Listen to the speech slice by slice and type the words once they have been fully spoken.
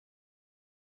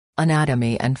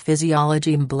Anatomy and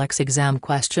Physiology MBLEx exam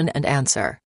question and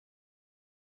answer.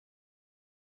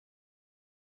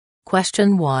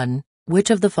 Question 1. Which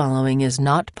of the following is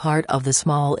not part of the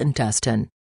small intestine?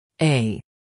 A.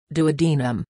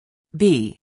 Duodenum.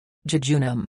 B.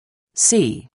 Jejunum.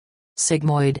 C.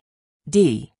 Sigmoid.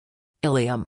 D.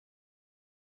 Ileum.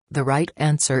 The right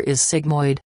answer is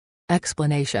sigmoid.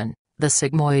 Explanation: the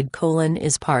sigmoid colon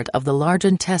is part of the large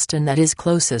intestine that is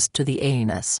closest to the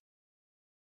anus.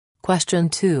 Question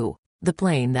 2. The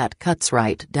plane that cuts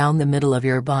right down the middle of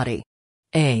your body.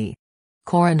 A.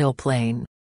 Coronal plane.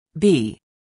 B.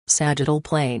 Sagittal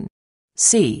plane.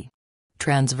 C.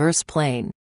 Transverse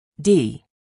plane. D.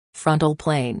 Frontal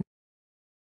plane.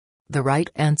 The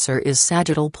right answer is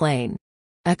sagittal plane.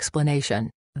 Explanation: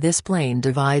 this plane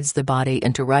divides the body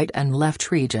into right and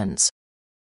left regions.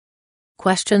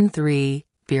 Question 3.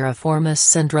 Piriformis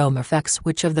syndrome affects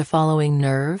which of the following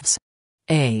nerves?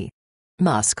 A.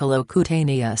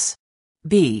 Musculocutaneous.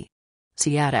 B.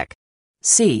 Sciatic.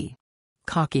 C.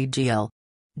 Coccygeal.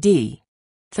 D.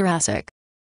 Thoracic.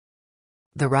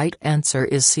 The right answer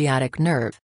is sciatic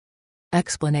nerve.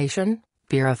 Explanation: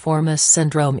 Piriformis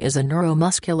syndrome is a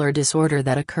neuromuscular disorder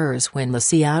that occurs when the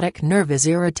sciatic nerve is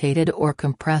irritated or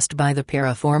compressed by the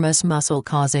piriformis muscle,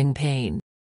 causing pain,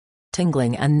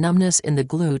 tingling and numbness in the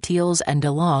gluteals and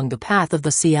along the path of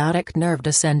the sciatic nerve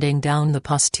descending down the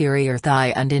posterior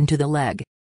thigh and into the leg.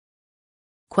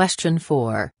 Question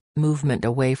 4. Movement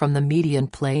away from the median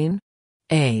plane.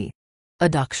 A.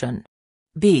 Adduction.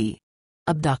 B.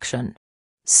 Abduction.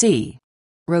 C.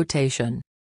 Rotation.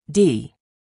 D.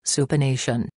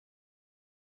 Supination.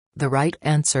 The right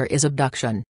answer is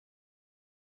abduction.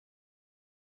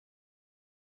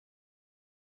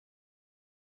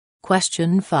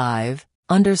 Question 5.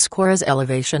 Underscores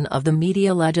elevation of the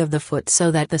medial edge of the foot so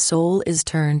that the sole is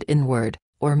turned inward,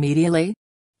 or medially.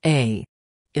 A.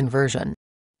 Inversion.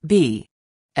 B.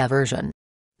 Eversion.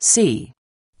 C.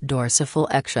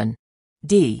 Dorsiflexion.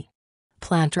 D.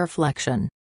 Plantar flexion.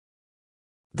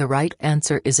 The right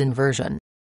answer is inversion.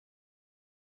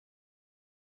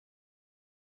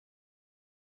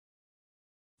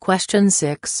 Question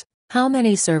 6. How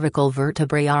many cervical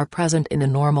vertebrae are present in a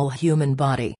normal human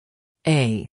body?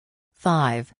 A.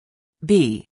 5.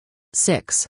 B.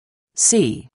 6.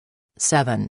 C.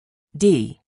 7.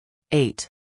 D. 8.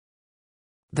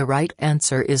 The right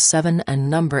answer is 7 and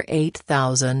number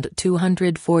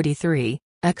 8243.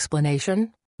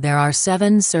 Explanation: there are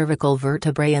 7 cervical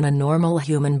vertebrae in a normal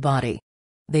human body.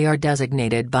 They are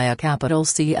designated by a capital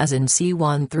C as in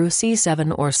C1 through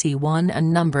C7 or C1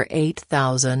 and number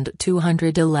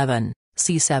 8211,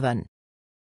 C7.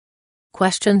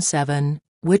 Question 7.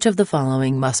 Which of the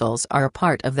following muscles are a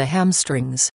part of the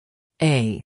hamstrings?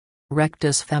 A.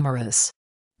 Rectus femoris.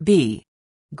 B.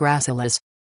 Gracilis.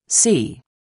 C.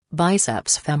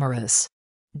 Biceps femoris.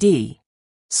 D.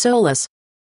 Soleus.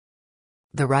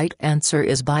 The right answer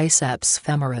is biceps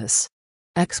femoris.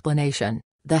 Explanation: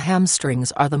 the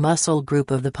hamstrings are the muscle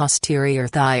group of the posterior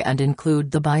thigh and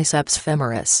include the biceps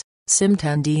femoris,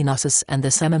 semtendinosus and the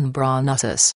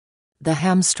semimbranosus. The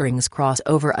hamstrings cross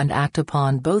over and act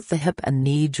upon both the hip and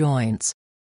knee joints.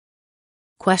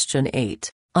 Question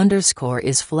 8. Underscore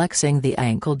is flexing the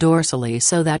ankle dorsally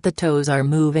so that the toes are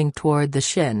moving toward the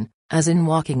shin, as in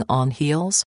walking on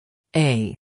heels.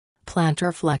 A.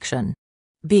 Plantar flexion.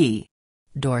 B.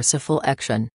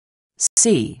 Dorsiflexion.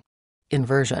 C.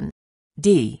 Inversion.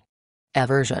 D.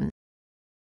 Eversion.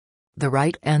 The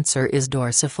right answer is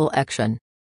dorsiflexion.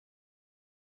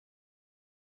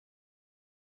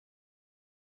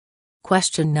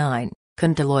 Question 9.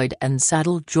 Condyloid and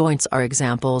saddle joints are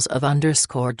examples of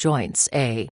underscore joints.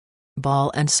 A.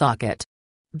 Ball and socket.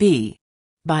 B.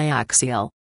 Biaxial.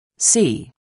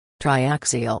 C.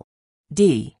 Triaxial.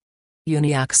 D.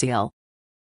 Uniaxial.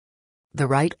 The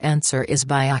right answer is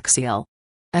biaxial.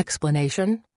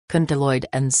 Explanation: condyloid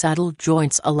and saddle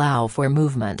joints allow for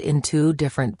movement in 2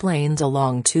 different planes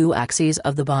along 2 axes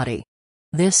of the body.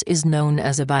 This is known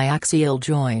as a biaxial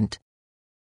joint.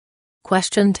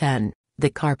 Question 10. The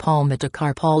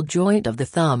carpal-metacarpal joint of the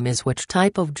thumb is which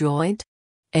type of joint?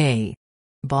 A.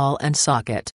 Ball and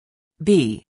socket.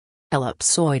 B.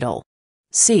 Ellipsoidal.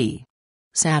 C.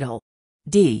 Saddle.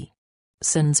 D.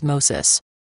 Synsmosis.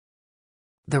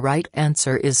 The right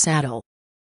answer is saddle.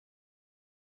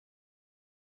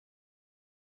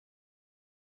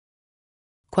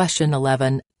 Question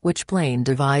 11. Which plane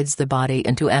divides the body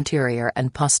into anterior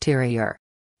and posterior?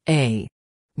 A.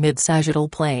 Mid-sagittal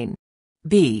plane.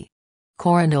 B.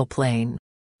 Coronal plane.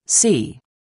 C.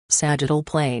 Sagittal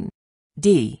plane.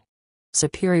 D.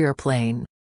 Superior plane.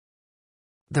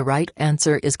 The right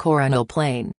answer is coronal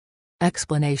plane.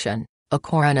 Explanation: A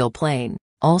coronal plane,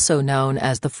 also known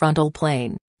as the frontal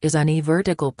plane, is any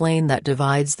vertical plane that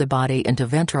divides the body into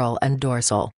ventral and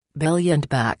dorsal, belly and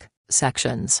back,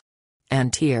 sections.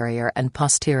 Anterior and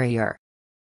posterior.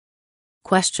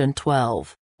 Question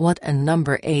 12. What and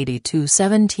number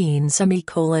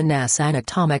 8217 S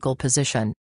anatomical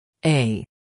position? A.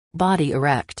 Body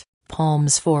erect,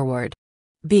 palms forward.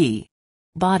 B.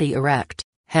 Body erect,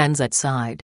 hands at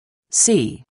side.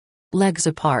 C. Legs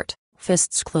apart,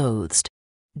 fists closed.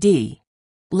 D.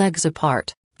 Legs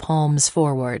apart, palms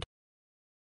forward.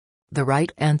 The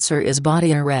right answer is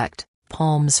body erect,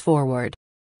 palms forward.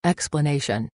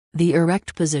 Explanation: the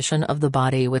erect position of the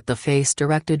body with the face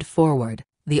directed forward,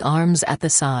 the arms at the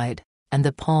side, and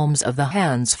the palms of the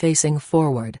hands facing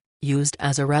forward, used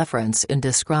as a reference in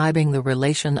describing the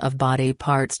relation of body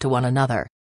parts to one another.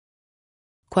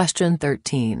 Question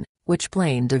 13. Which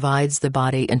plane divides the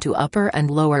body into upper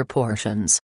and lower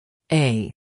portions?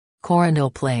 A. Coronal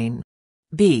plane.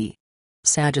 B.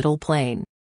 Sagittal plane.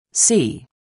 C.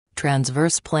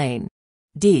 Transverse plane.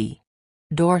 D.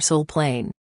 Dorsal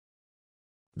plane.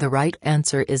 The right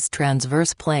answer is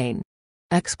transverse plane.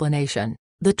 Explanation: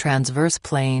 the transverse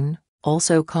plane,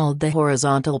 also called the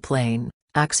horizontal plane,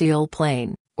 axial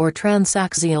plane, or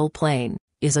transaxial plane,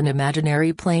 is an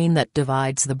imaginary plane that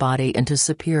divides the body into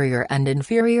superior and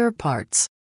inferior parts.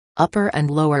 Upper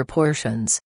and lower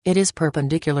portions, it is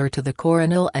perpendicular to the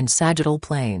coronal and sagittal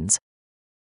planes.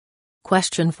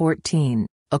 Question 14.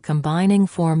 A combining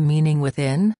form meaning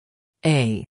within?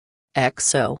 A.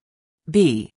 Exo.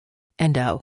 B.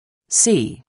 Endo.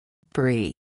 C.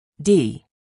 Pre. D.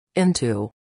 Into.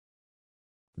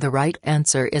 The right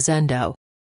answer is endo.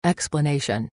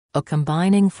 Explanation: a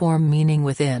combining form meaning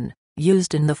within,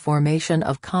 used in the formation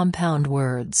of compound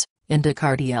words,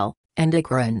 endocardial,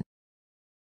 endocrine.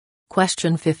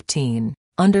 Question 15.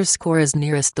 Underscore is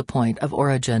nearest the point of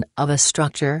origin of a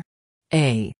structure?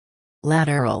 A.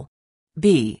 Lateral.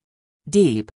 B.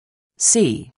 Deep.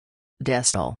 C.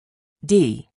 Distal.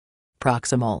 D.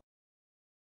 Proximal.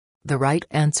 The right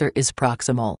answer is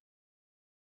proximal.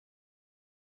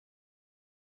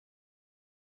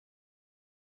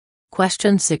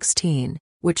 Question 16.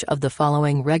 Which of the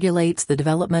following regulates the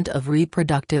development of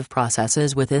reproductive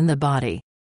processes within the body?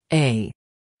 A.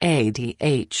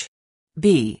 ADH.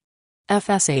 B.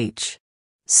 FSH.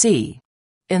 C.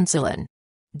 Insulin.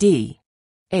 D.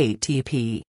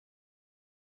 ATP.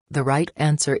 The right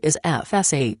answer is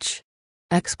FSH.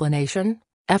 Explanation: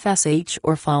 FSH,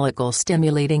 or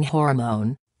follicle-stimulating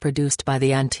hormone, produced by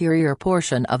the anterior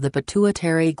portion of the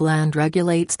pituitary gland,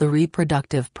 regulates the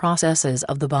reproductive processes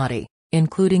of the body,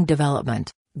 including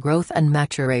development, growth and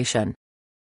maturation.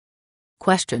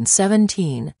 Question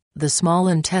 17. The small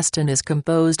intestine is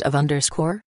composed of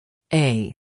underscore?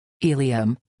 A.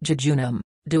 Ileum, jejunum,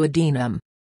 duodenum.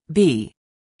 B.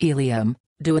 Ileum,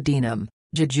 duodenum,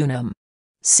 jejunum.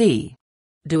 C.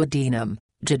 Duodenum,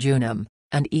 jejunum,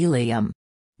 and ileum.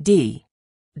 D.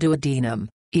 Duodenum,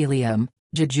 ileum,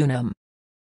 jejunum.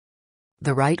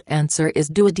 The right answer is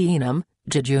duodenum,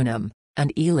 jejunum,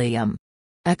 and ileum.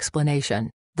 Explanation: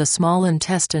 the small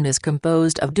intestine is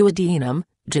composed of duodenum,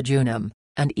 jejunum,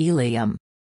 and ileum.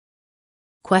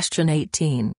 Question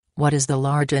 18. What is the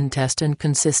large intestine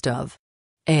consist of?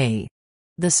 A.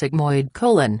 The sigmoid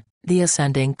colon, the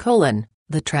ascending colon,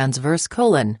 the transverse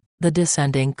colon, the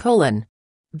descending colon.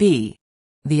 B.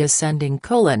 The ascending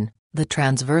colon, the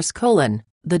transverse colon,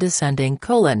 the descending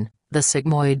colon, the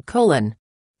sigmoid colon.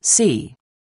 C.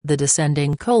 The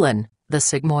descending colon, the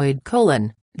sigmoid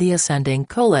colon, the ascending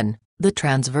colon, the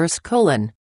transverse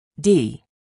colon. D.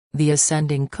 The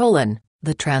ascending colon,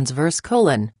 the transverse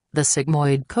colon, the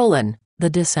sigmoid colon, the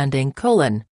descending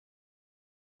colon.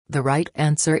 The right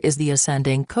answer is the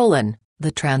ascending colon,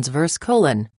 the transverse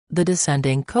colon, the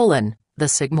descending colon, the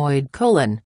sigmoid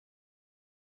colon.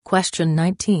 Question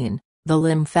 19. The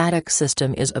lymphatic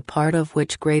system is a part of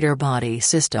which greater body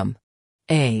system?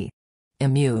 A.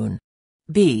 Immune.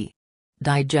 B.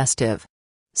 Digestive.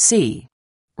 C.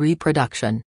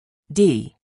 Reproduction.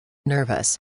 D.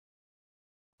 Nervous.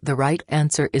 The right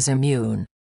answer is immune.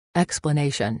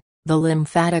 Explanation: the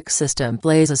lymphatic system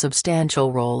plays a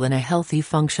substantial role in a healthy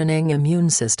functioning immune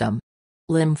system.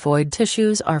 Lymphoid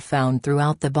tissues are found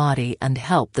throughout the body and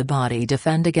help the body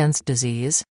defend against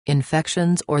disease,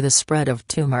 infections, or the spread of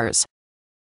tumors.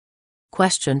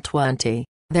 Question 20.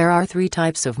 There are three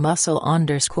types of muscle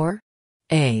underscore?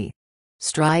 A.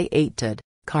 Striated,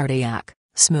 cardiac,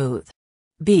 smooth.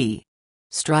 B.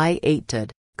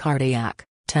 Striated, cardiac,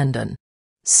 tendon.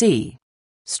 C.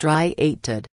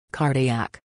 Striated,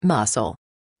 cardiac, muscle.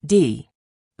 D.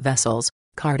 Vessels,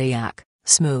 cardiac,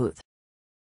 smooth.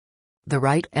 The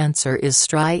right answer is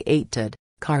striated,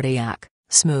 cardiac,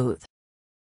 smooth.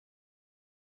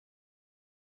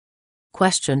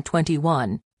 Question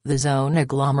 21. The zona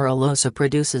glomerulosa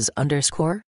produces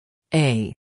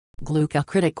A.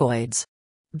 Glucocorticoids.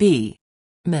 B.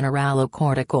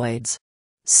 Mineralocorticoids.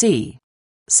 C.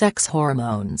 Sex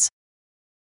hormones.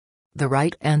 The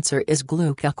right answer is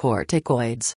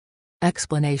glucocorticoids.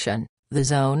 Explanation: the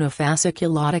zona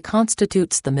fasciculata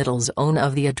constitutes the middle zone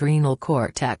of the adrenal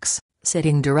cortex,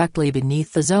 sitting directly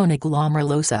beneath the zona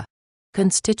glomerulosa.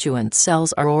 Constituent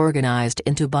cells are organized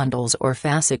into bundles or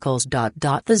fascicles.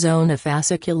 The zona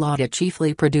fasciculata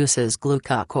chiefly produces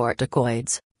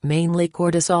glucocorticoids, mainly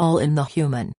cortisol in the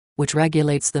human, which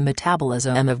regulates the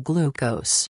metabolism of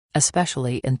glucose,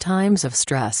 especially in times of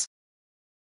stress.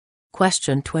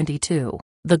 Question 22.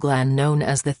 The gland known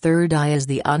as the third eye is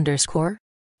the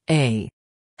A.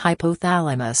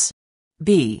 Hypothalamus.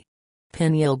 B.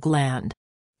 Pineal gland.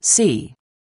 C.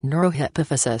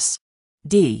 Neurohypophysis.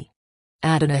 D.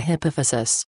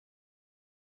 Adenohypophysis.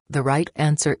 The right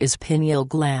answer is pineal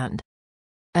gland.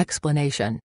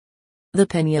 Explanation: the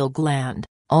pineal gland,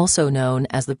 also known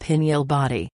as the pineal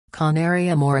body,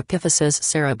 conarium or epiphysis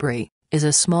cerebri, is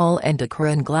a small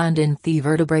endocrine gland in the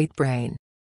vertebrate brain.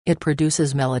 It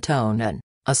produces melatonin,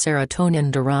 a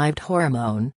serotonin-derived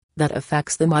hormone, that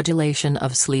affects the modulation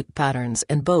of sleep patterns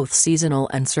in both seasonal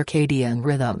and circadian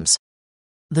rhythms.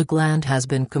 The gland has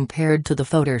been compared to the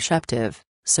photoreceptive,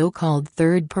 so-called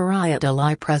third parietal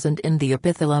eye present in the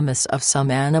epithalamus of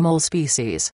some animal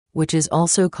species, which is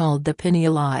also called the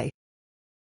pineal eye.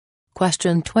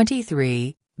 Question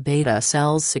 23. Beta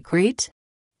cells secrete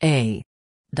A.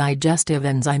 digestive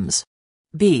enzymes.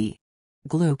 B.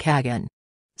 glucagon.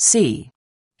 C.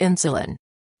 insulin.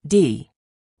 D.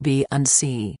 B and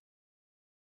C.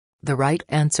 The right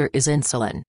answer is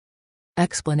insulin.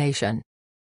 Explanation: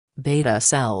 beta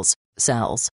cells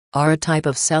are a type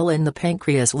of cell in the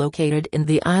pancreas located in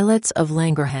the islets of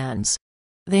Langerhans.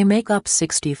 They make up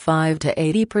 65 to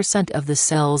 80% of the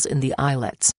cells in the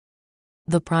islets.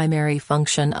 The primary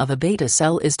function of a beta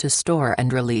cell is to store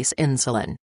and release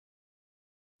insulin.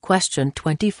 Question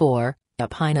 24.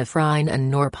 Epinephrine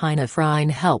and norepinephrine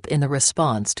help in the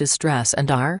response to stress and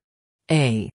are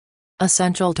A.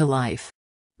 essential to life.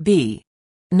 B.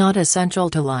 not essential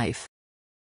to life.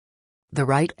 The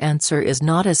right answer is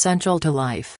not essential to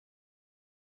life.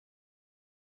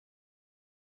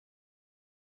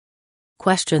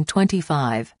 Question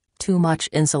 25. Too much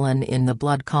insulin in the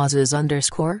blood causes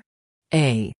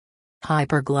A.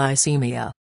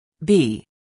 hyperglycemia. B.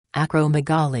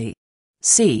 acromegaly.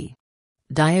 C.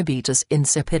 diabetes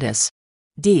insipidus.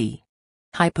 D.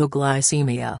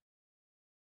 hypoglycemia.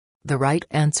 The right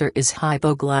answer is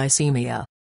hypoglycemia.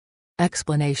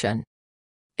 Explanation: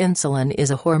 insulin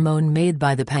is a hormone made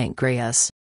by the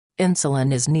pancreas.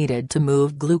 Insulin is needed to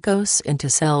move glucose into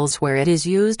cells where it is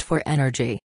used for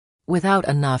energy. Without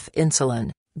enough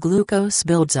insulin, glucose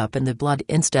builds up in the blood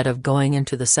instead of going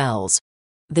into the cells.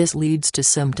 This leads to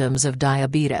symptoms of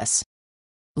diabetes.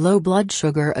 Low blood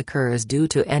sugar occurs due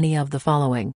to any of the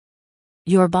following: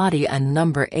 your body and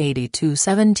number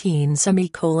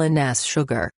 8217(s)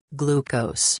 sugar,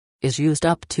 glucose, is used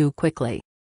up too quickly.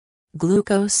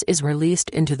 Glucose is released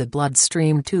into the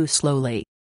bloodstream too slowly.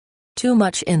 Too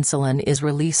much insulin is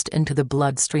released into the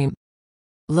bloodstream.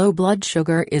 Low blood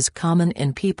sugar is common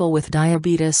in people with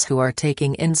diabetes who are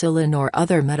taking insulin or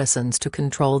other medicines to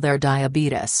control their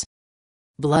diabetes.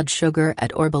 Blood sugar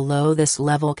at or below this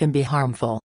level can be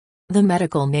harmful. The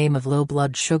medical name of low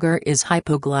blood sugar is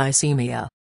hypoglycemia.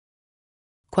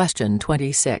 Question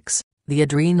 26. The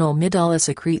adrenal medulla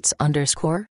secretes A.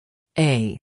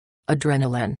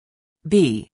 adrenaline.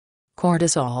 B.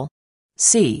 cortisol.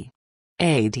 C.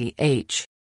 ADH.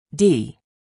 D.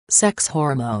 sex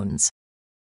hormones.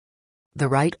 The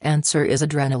right answer is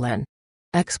adrenaline.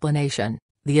 Explanation: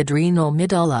 the adrenal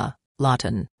medulla,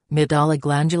 Latin, medulla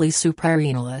glanduli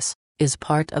suprarenalis, is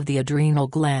part of the adrenal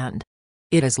gland.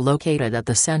 It is located at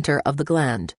the center of the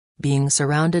gland, being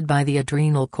surrounded by the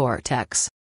adrenal cortex.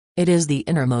 It is the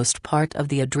innermost part of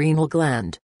the adrenal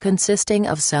gland, consisting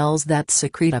of cells that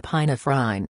secrete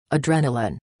epinephrine,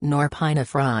 adrenaline,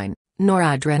 norepinephrine,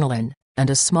 noradrenaline, and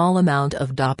a small amount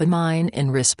of dopamine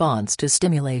in response to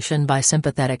stimulation by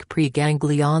sympathetic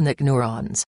preganglionic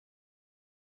neurons.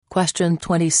 Question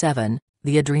 27.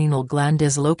 The adrenal gland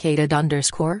is located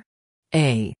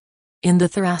A. in the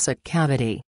thoracic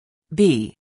cavity.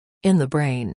 B. in the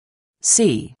brain.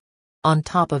 C. on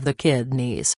top of the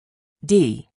kidneys.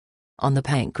 D. on the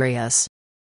pancreas.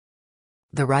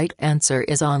 The right answer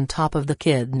is on top of the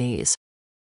kidneys.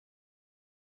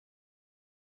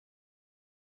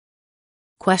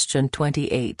 Question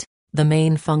 28. The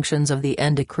main functions of the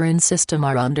endocrine system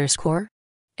are underscore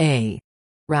A.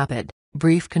 Rapid,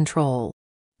 brief control.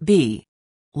 B.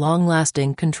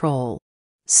 Long-lasting control.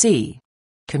 C.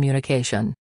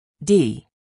 Communication. D.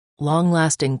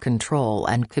 Long-lasting control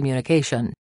and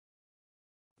communication.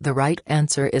 The right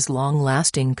answer is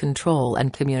long-lasting control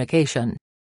and communication.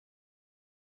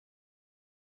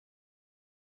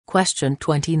 Question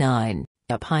 29.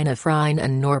 Epinephrine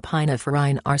and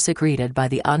norepinephrine are secreted by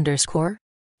the underscore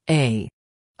A.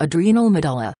 Adrenal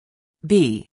medulla.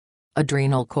 B.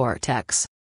 Adrenal cortex.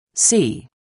 C.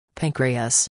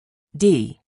 Pancreas.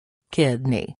 D.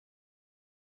 Kidney.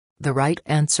 The right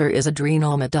answer is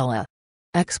adrenal medulla.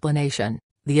 Explanation: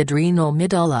 the adrenal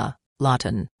medulla,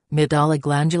 Latin, medulla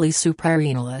glandulae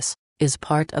suprarenalis, is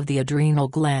part of the adrenal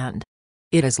gland.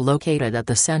 It is located at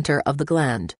the center of the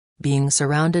gland, being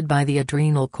surrounded by the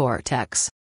adrenal cortex.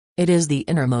 It is the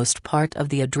innermost part of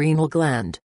the adrenal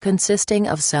gland, consisting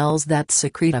of cells that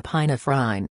secrete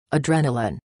epinephrine,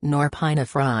 adrenaline,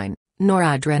 norepinephrine,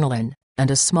 noradrenaline, and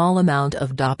a small amount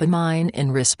of dopamine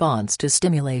in response to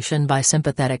stimulation by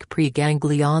sympathetic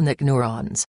preganglionic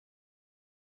neurons.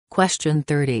 Question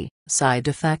 30. Side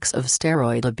effects of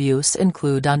steroid abuse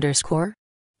include underscore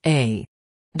A.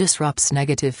 Disrupts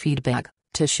negative feedback,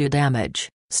 tissue damage,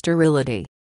 sterility.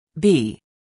 B.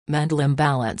 Mental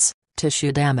imbalance,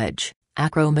 tissue damage,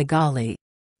 acromegaly.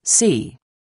 C.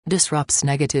 Disrupts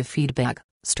negative feedback,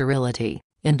 sterility,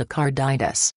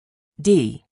 endocarditis.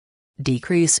 D.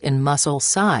 Decrease in muscle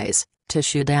size,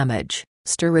 tissue damage,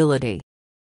 sterility.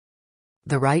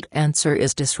 The right answer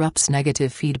is disrupts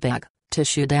negative feedback,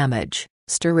 tissue damage,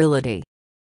 sterility.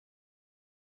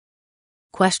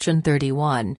 Question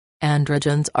 31.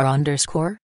 Androgens are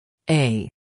underscore A.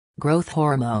 Growth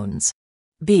hormones.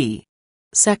 B.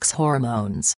 Sex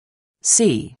hormones.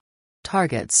 C.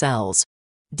 Target cells.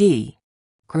 D.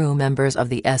 Crew members of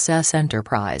the SS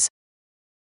Enterprise.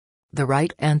 The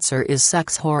right answer is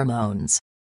sex hormones.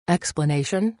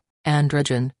 Explanation: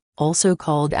 androgen, also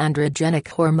called androgenic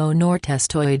hormone or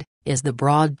testoid, is the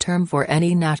broad term for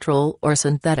any natural or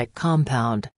synthetic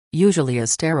compound, usually a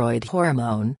steroid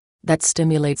hormone, that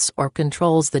stimulates or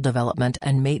controls the development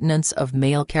and maintenance of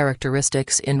male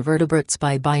characteristics in vertebrates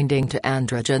by binding to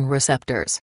androgen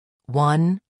receptors.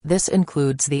 1. This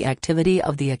includes the activity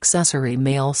of the accessory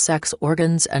male sex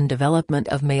organs and development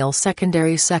of male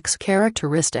secondary sex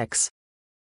characteristics.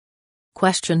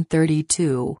 Question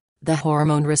 32. The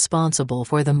hormone responsible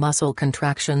for the muscle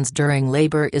contractions during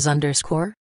labor is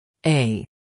underscore A.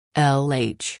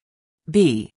 LH.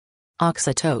 B.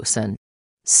 Oxytocin.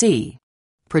 C.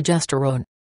 Progesterone.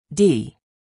 D.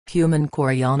 Human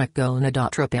chorionic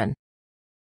gonadotropin.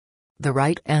 The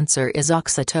right answer is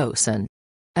oxytocin.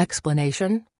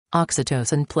 Explanation: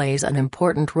 oxytocin plays an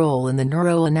important role in the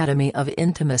neuroanatomy of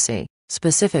intimacy,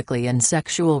 specifically in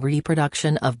sexual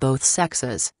reproduction of both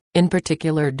sexes, in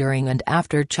particular during and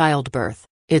after childbirth,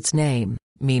 its name,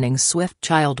 meaning swift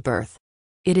childbirth.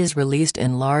 It is released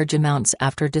in large amounts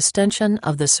after distension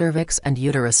of the cervix and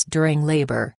uterus during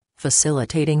labor,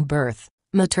 facilitating birth,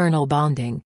 maternal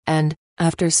bonding, and,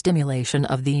 after stimulation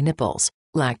of the nipples,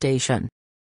 lactation.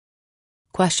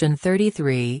 Question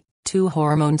 33. Two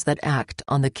hormones that act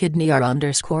on the kidney are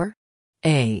underscore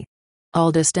A.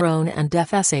 Aldosterone and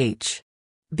FSH.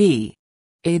 B.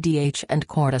 ADH and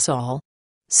cortisol.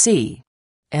 C.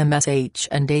 MSH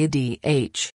and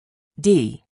ADH.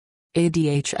 D.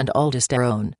 ADH and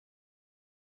aldosterone.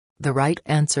 The right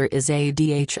answer is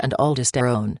ADH and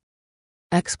aldosterone.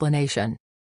 Explanation: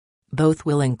 both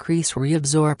will increase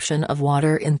reabsorption of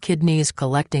water in kidneys'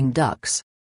 collecting ducts.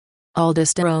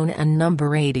 Aldosterone and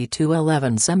number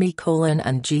 8211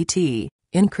 and GT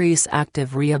increase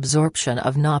active reabsorption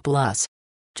of Na+.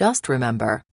 Just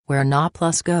remember, where Na+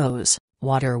 goes,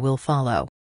 water will follow.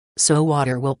 So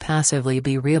water will passively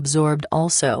be reabsorbed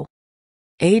also.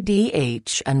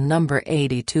 ADH and number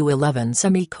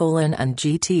 8211 and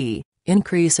GT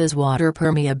increases water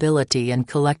permeability in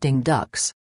collecting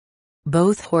ducts.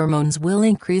 Both hormones will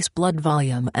increase blood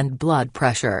volume and blood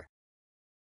pressure.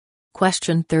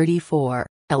 Question 34.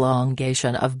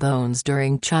 Elongation of bones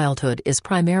during childhood is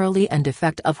primarily an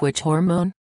effect of which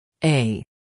hormone? A.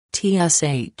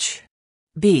 TSH.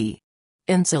 B.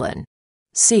 Insulin.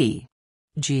 C.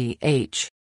 GH.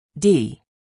 D.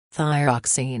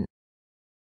 Thyroxine.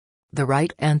 The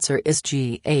right answer is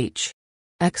GH.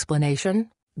 Explanation: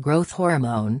 growth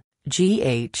hormone,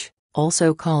 GH,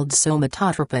 also called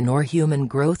somatotropin or human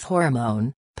growth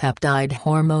hormone, peptide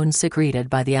hormone secreted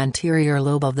by the anterior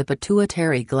lobe of the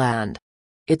pituitary gland.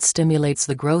 It stimulates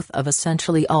the growth of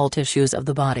essentially all tissues of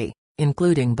the body,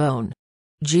 including bone.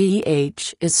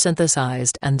 GH is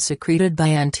synthesized and secreted by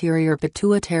anterior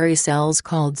pituitary cells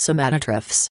called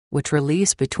somatotrophs, which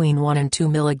release between 1 and 2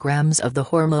 milligrams of the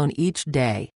hormone each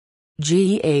day.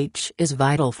 GH is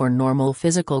vital for normal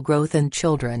physical growth in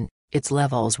children. Its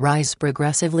levels rise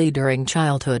progressively during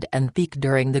childhood and peak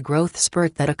during the growth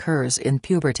spurt that occurs in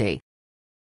puberty.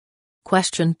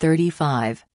 Question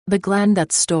 35. The gland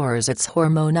that stores its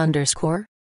hormone _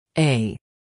 A.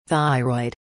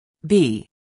 Thyroid. B.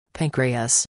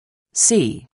 Pancreas.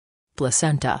 C.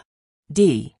 Placenta.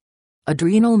 D.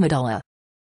 Adrenal medulla.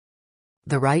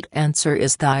 The right answer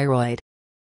is thyroid.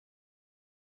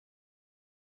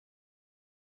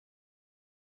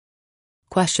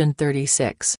 Question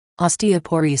 36.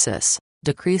 Osteoporosis,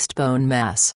 decreased bone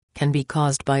mass, can be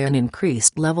caused by an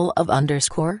increased level of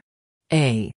 _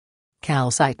 A.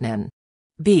 Calcitonin.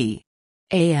 B.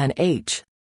 ANH.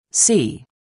 C.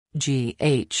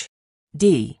 GH.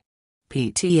 D.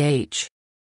 PTH.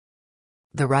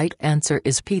 The right answer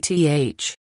is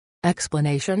PTH.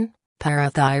 Explanation: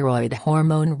 parathyroid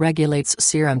hormone regulates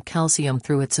serum calcium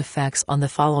through its effects on the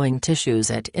following tissues.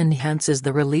 It enhances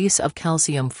the release of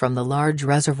calcium from the large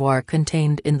reservoir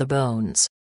contained in the bones.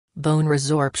 Bone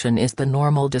resorption is the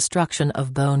normal destruction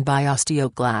of bone by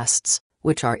osteoclasts,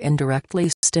 which are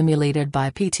indirectly stimulated by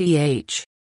PTH.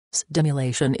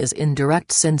 Stimulation is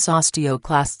indirect since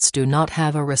osteoclasts do not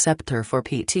have a receptor for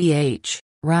PTH,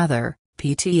 rather,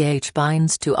 PTH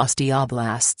binds to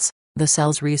osteoblasts, the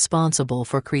cells responsible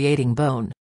for creating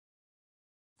bone.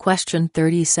 Question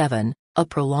 37. A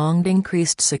prolonged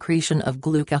increased secretion of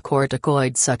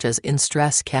glucocorticoids such as in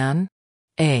stress can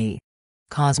A.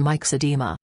 cause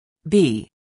myxedema. B.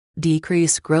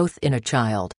 decrease growth in a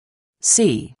child.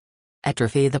 C.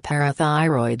 atrophy the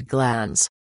parathyroid glands.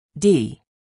 D.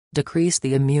 decrease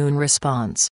the immune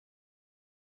response.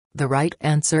 The right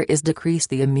answer is decrease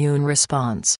the immune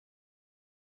response.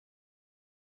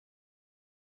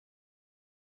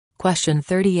 Question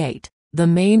 38. The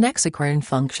main exocrine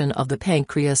function of the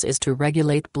pancreas is to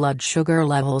regulate blood sugar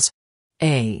levels.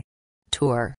 A.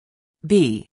 True.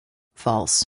 B.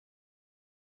 False.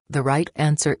 The right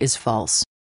answer is false.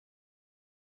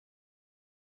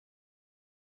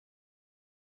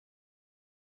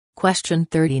 Question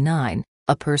 39.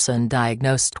 A person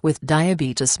diagnosed with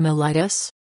diabetes mellitus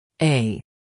A.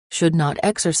 should not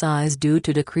exercise due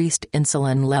to decreased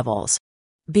insulin levels.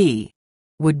 B.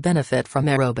 would benefit from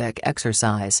aerobic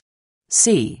exercise.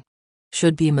 C.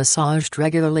 should be massaged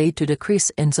regularly to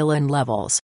decrease insulin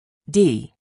levels.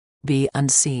 D. B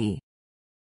and C.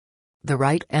 The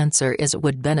right answer is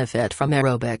would benefit from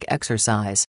aerobic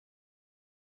exercise.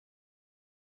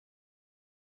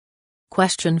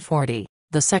 Question 40.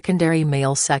 The secondary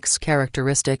male sex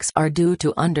characteristics are due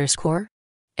to _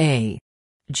 A.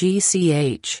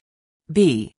 GCH.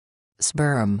 B.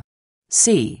 sperm.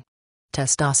 C.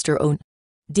 testosterone.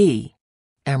 D.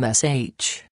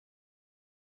 MSH.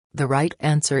 The right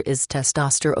answer is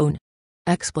testosterone.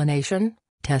 Explanation: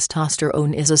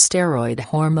 testosterone is a steroid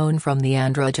hormone from the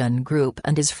androgen group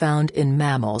and is found in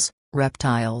mammals,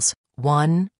 reptiles,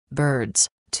 1, birds,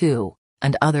 2,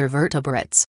 and other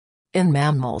vertebrates. In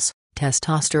mammals,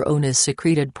 testosterone is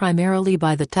secreted primarily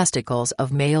by the testicles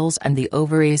of males and the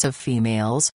ovaries of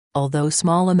females, although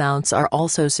small amounts are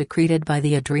also secreted by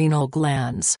the adrenal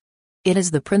glands. It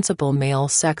is the principal male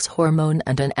sex hormone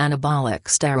and an anabolic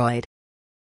steroid.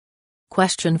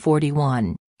 Question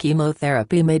 41.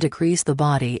 Chemotherapy may decrease the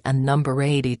body and number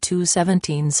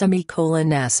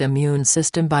 8217:S immune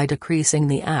system by decreasing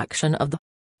the action of the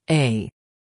A.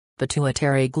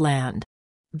 pituitary gland.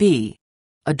 B.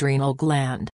 adrenal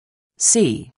gland.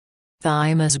 C.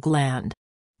 thymus gland.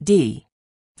 D.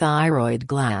 thyroid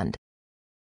gland.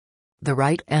 The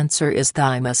right answer is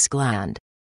thymus gland.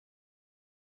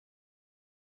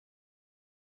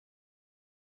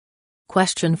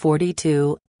 Question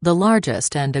 42. The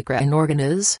largest endocrine organ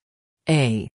is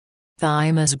A.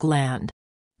 thymus gland.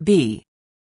 B.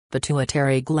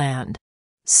 pituitary gland.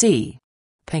 C.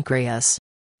 pancreas.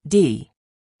 D.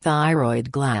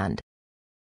 thyroid gland.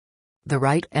 The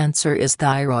right answer is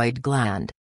thyroid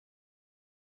gland.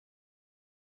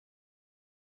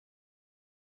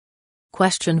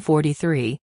 Question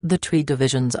 43. The three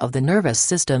divisions of the nervous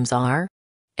systems are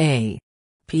A.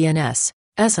 PNS,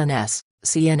 SNS,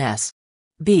 CNS.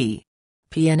 B.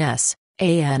 PNS,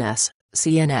 ANS,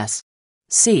 CNS.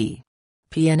 C.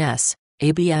 PNS,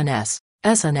 ABNS,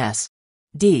 SNS.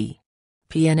 D.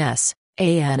 PNS,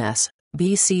 ANS,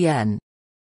 BCN.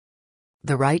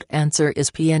 The right answer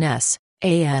is PNS,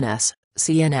 ANS,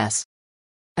 CNS.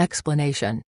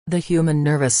 Explanation: the human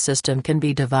nervous system can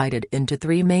be divided into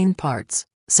three main parts: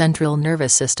 central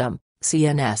nervous system,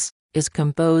 CNS, is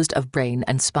composed of brain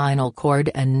and spinal cord,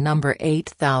 and number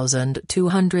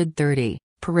 8230,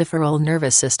 peripheral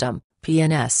nervous system,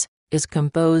 PNS, is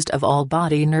composed of all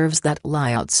body nerves that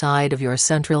lie outside of your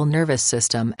central nervous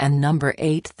system, and number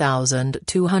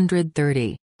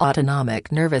 8230,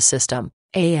 autonomic nervous system,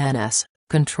 ANS,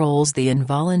 controls the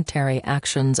involuntary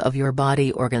actions of your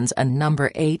body organs, and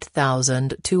number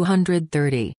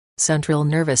 8230, central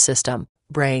nervous system,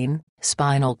 brain,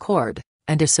 spinal cord,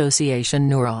 and association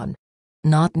neuron.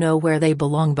 Not know where they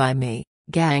belong by me,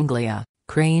 ganglia,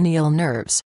 cranial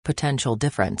nerves, potential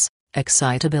difference,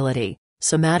 excitability,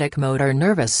 somatic motor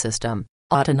nervous system,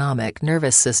 autonomic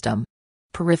nervous system.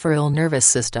 Peripheral nervous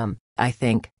system, I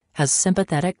think, has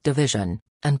sympathetic division,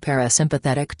 and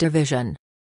parasympathetic division.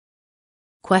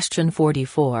 Question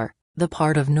 44. The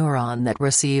part of neuron that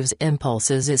receives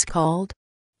impulses is called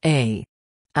A.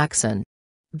 Axon,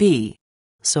 B.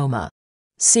 Soma,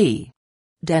 C.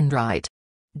 Dendrite,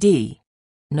 D.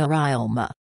 Neuroma.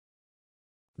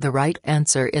 The right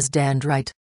answer is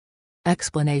dendrite.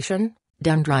 Explanation: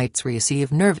 dendrites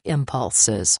receive nerve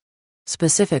impulses,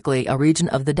 specifically a region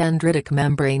of the dendritic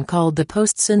membrane called the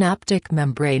postsynaptic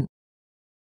membrane.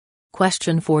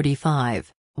 Question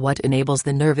 45. What enables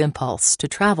the nerve impulse to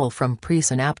travel from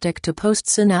presynaptic to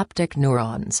postsynaptic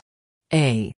neurons?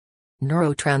 A.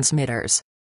 Neurotransmitters,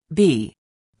 B.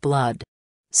 Blood,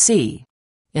 C.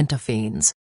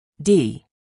 Interphenes, D.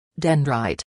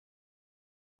 Dendrite.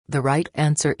 The right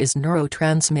answer is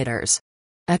neurotransmitters.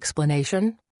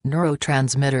 Explanation: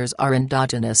 neurotransmitters are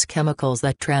endogenous chemicals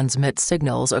that transmit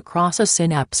signals across a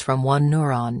synapse from one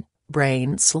neuron,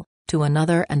 brain cell, to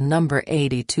another, and number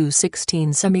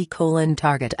 8216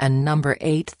 target and number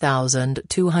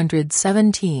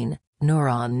 8217.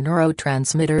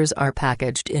 Neurotransmitters are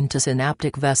packaged into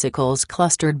synaptic vesicles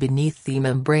clustered beneath the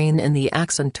membrane in the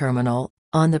axon terminal,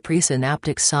 on the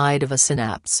presynaptic side of a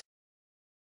synapse.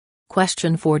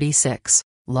 Question 46.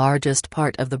 Largest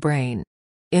part of the brain.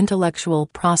 Intellectual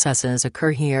processes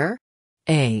occur here?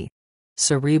 A.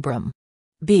 Cerebrum,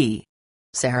 B.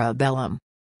 Cerebellum,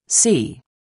 C.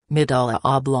 Medulla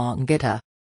oblongata,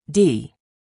 D.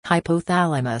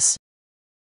 Hypothalamus.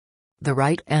 The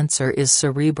right answer is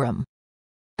cerebrum.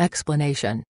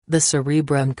 Explanation: the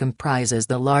cerebrum comprises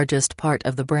the largest part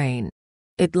of the brain.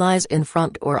 It lies in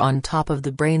front or on top of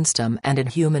the brainstem, and in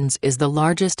humans is the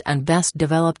largest and best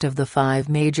developed of the 5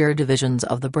 major divisions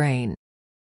of the brain.